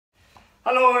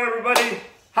Hello everybody,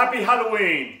 happy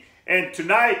Halloween. And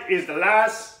tonight is the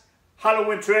last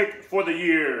Halloween trick for the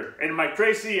year. And my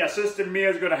crazy assistant Mia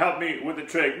is going to help me with the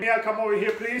trick. Mia, come over here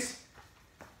please.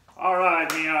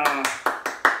 Alright Mia.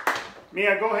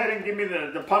 Mia, go ahead and give me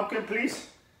the pumpkin please.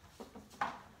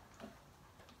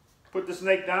 Put the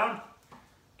snake down.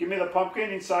 Give me the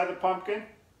pumpkin inside the pumpkin.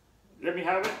 Let me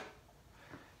have it.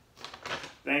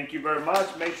 Thank you very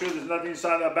much. Make sure there's nothing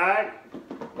inside the bag.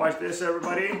 Watch this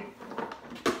everybody.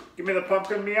 Give me the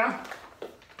pumpkin, Mia.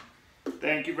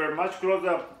 Thank you very much. Close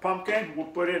the pumpkin. We'll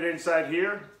put it inside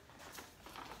here.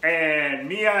 And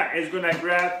Mia is going to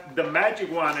grab the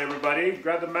magic wand, everybody.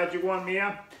 Grab the magic wand,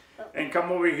 Mia. And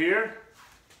come over here.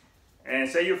 And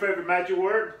say your favorite magic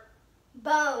word.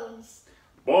 Bones.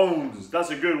 Bones. That's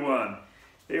a good one.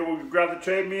 Here, we'll grab the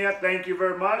tray, Mia. Thank you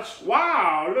very much.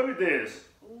 Wow, look at this.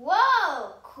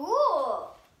 Whoa,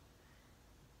 cool.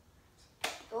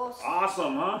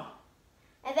 Awesome, huh?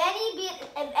 If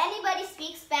anybody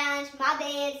speaks Spanish, my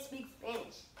dad speaks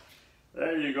Spanish.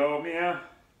 There you go, Mia.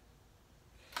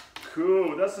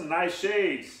 Cool, that's some nice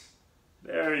shades.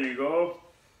 There you go.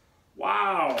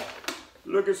 Wow,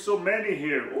 look at so many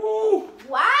here. Ooh.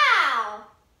 Wow.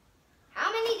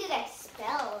 How many did I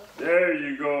spell? There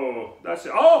you go. That's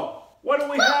it. Oh, what do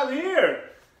we have here?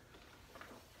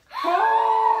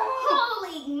 Oh.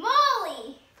 Holy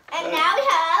moly. And now we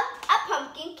have a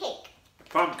pumpkin cake.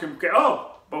 Pumpkin cake.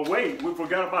 Oh, but wait, we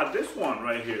forgot about this one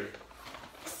right here.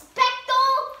 Expecto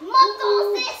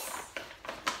Motosis.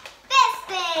 This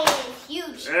thing is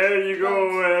huge. There you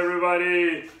go,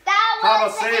 everybody. That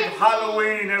Have was a safe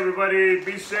Halloween, everybody.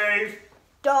 Be safe.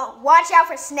 Don't watch out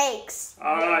for snakes.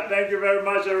 All right, thank you very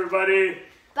much, everybody.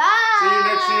 Bye. See you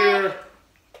next year.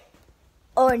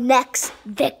 Or next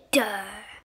Victor.